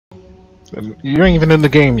You ain't even in the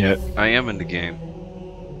game yet. I am in the game.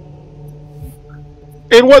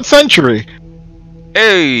 In what century?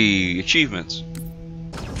 Hey, achievements.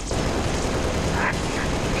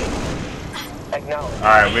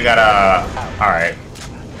 Alright, we gotta... Alright.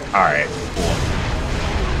 Alright, cool.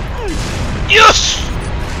 Yes!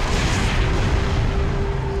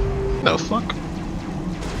 The fuck?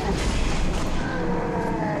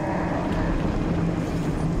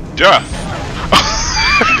 Yeah.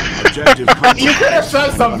 You could have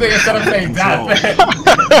said something instead of saying that.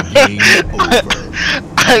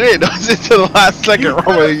 I didn't notice it to the last second,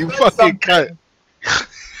 Roman. You fucking cut.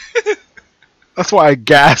 That's why I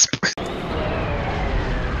gasped.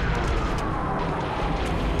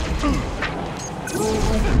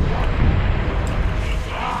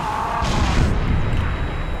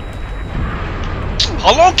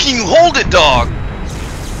 How long can you hold it, dog?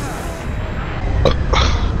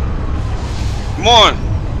 Come on.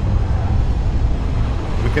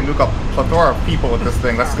 We can nuke a plethora of people with this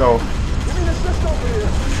thing. Let's go.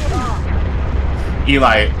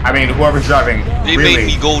 Eli, I mean, whoever's driving. They really, made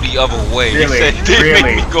me go the other way. Really, They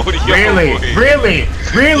made me go the other way. Really?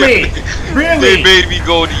 They made me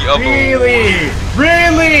go the other way.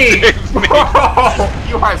 Really?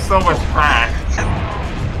 You are so much trash.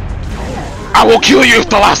 I will kill you if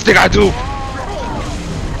the last thing I do.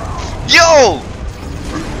 Yo!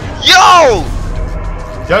 Yo!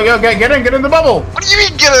 Yo, get in the bubble. What do you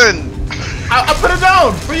mean get in? I'll put it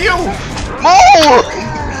down for you. More!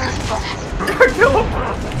 Kill him.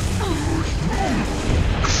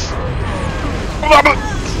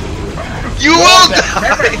 You will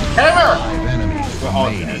die! Hammer!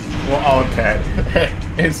 We're all dead.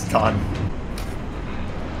 It's done.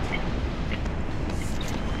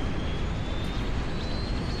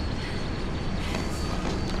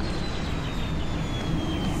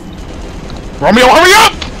 Romeo, hurry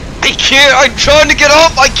up! I can't! I'm trying to get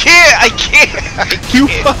up! I can't! You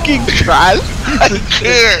fucking trash! I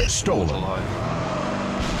can't! Stolen.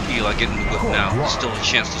 Eli, get in the whip now. There's still a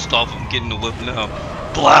chance to stop him. Get in the whip now.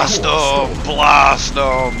 Blast him! Blast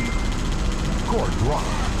him! Cord block.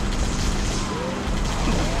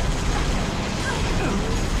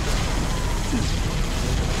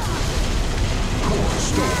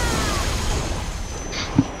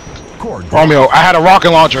 Romeo, I had a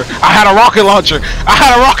rocket launcher. I had a rocket launcher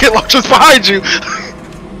It's behind you.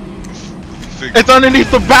 It's underneath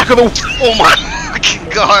the back of the. Oh my fucking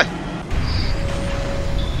god!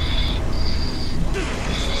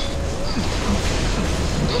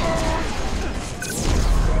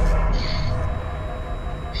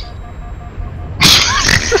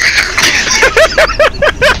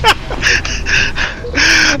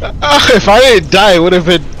 If I didn't die, it would have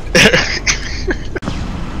been.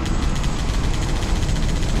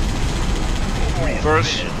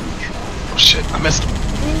 First. Oh shit, I missed him.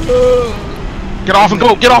 Get off and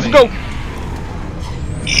go, get off and go!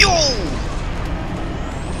 Yo!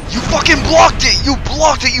 You fucking blocked it! You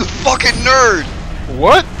blocked it, you fucking nerd!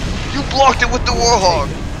 What? You blocked it with the Warhog!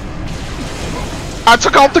 I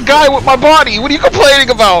took out the guy with my body, what are you complaining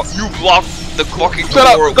about? You blocked the fucking Shut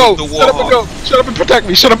up, door go! with the Shut up and Warhog! go! Shut up and protect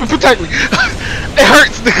me! Shut up and protect me! It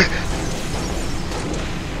hurts!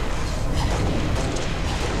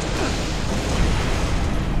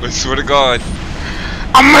 I swear to God.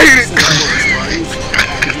 I made it!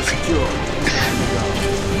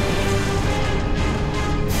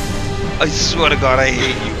 I swear to God, I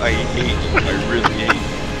hate you. I hate you. I really hate you.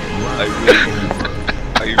 I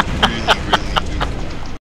really